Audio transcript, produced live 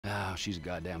she's a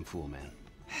goddamn fool, man.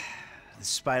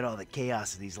 Despite all the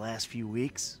chaos of these last few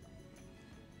weeks,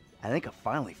 I think I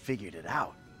finally figured it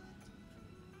out.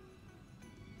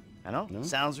 I know, No?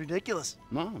 sounds ridiculous.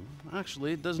 No,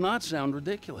 actually, it does not sound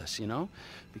ridiculous, you know?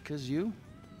 Because you're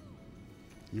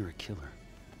a killer.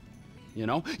 You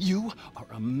know? You are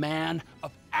a man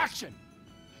of action!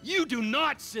 You do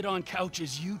not sit on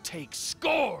couches, you take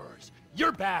scores!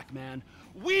 You're back, man.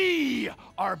 We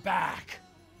are back!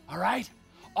 Alright?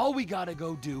 All we gotta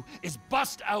go do is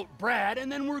bust out Brad,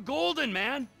 and then we're golden,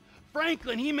 man!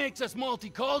 Franklin, he makes us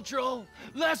multicultural.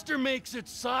 Lester makes it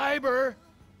cyber.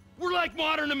 We're like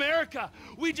modern America.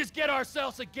 We just get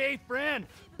ourselves a gay friend.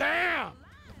 Bam!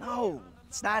 No,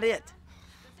 it's not it.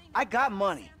 I got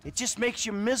money. It just makes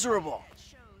you miserable.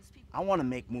 I want to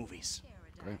make movies.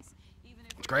 Great.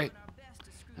 It's great.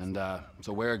 And,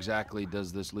 so where exactly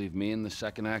does this leave me in the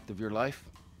second act of your life?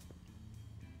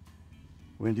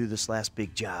 We're gonna do this last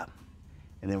big job,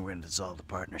 and then we're gonna dissolve the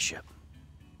partnership.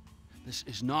 This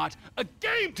is not a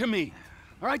game to me!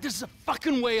 Alright, this is a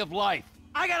fucking way of life.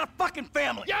 I got a fucking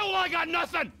family! Yeah, well, I got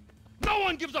nothing! No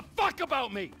one gives a fuck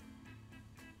about me!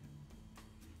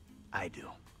 I do.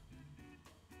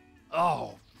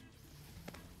 Oh,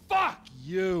 fuck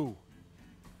you!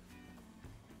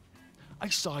 I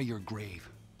saw your grave.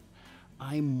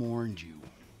 I mourned you.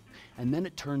 And then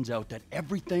it turns out that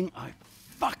everything I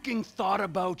fucking thought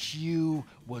about you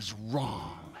was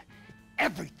wrong.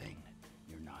 Everything.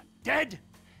 You're not dead,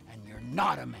 and you're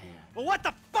not a man. Well, what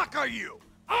the fuck are you?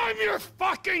 I'm your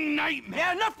fucking nightmare!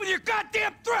 Yeah, enough with your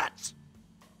goddamn threats!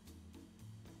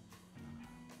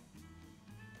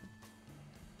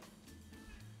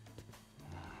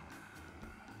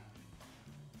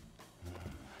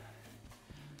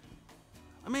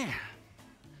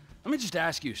 Let me just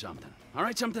ask you something, all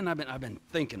right? Something I've been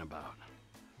thinking about.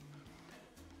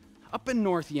 Up in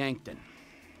North Yankton,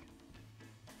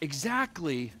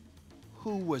 exactly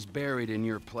who was buried in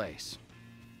your place?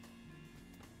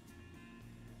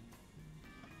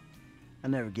 I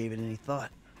never gave it any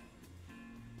thought.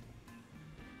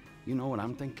 You know what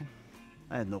I'm thinking?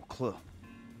 I had no clue.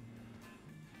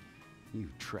 You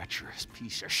treacherous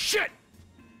piece of shit!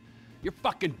 You're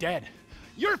fucking dead!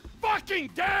 You're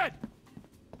fucking dead!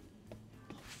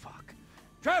 Oh, fuck.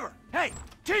 Trevor! Hey!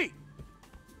 T!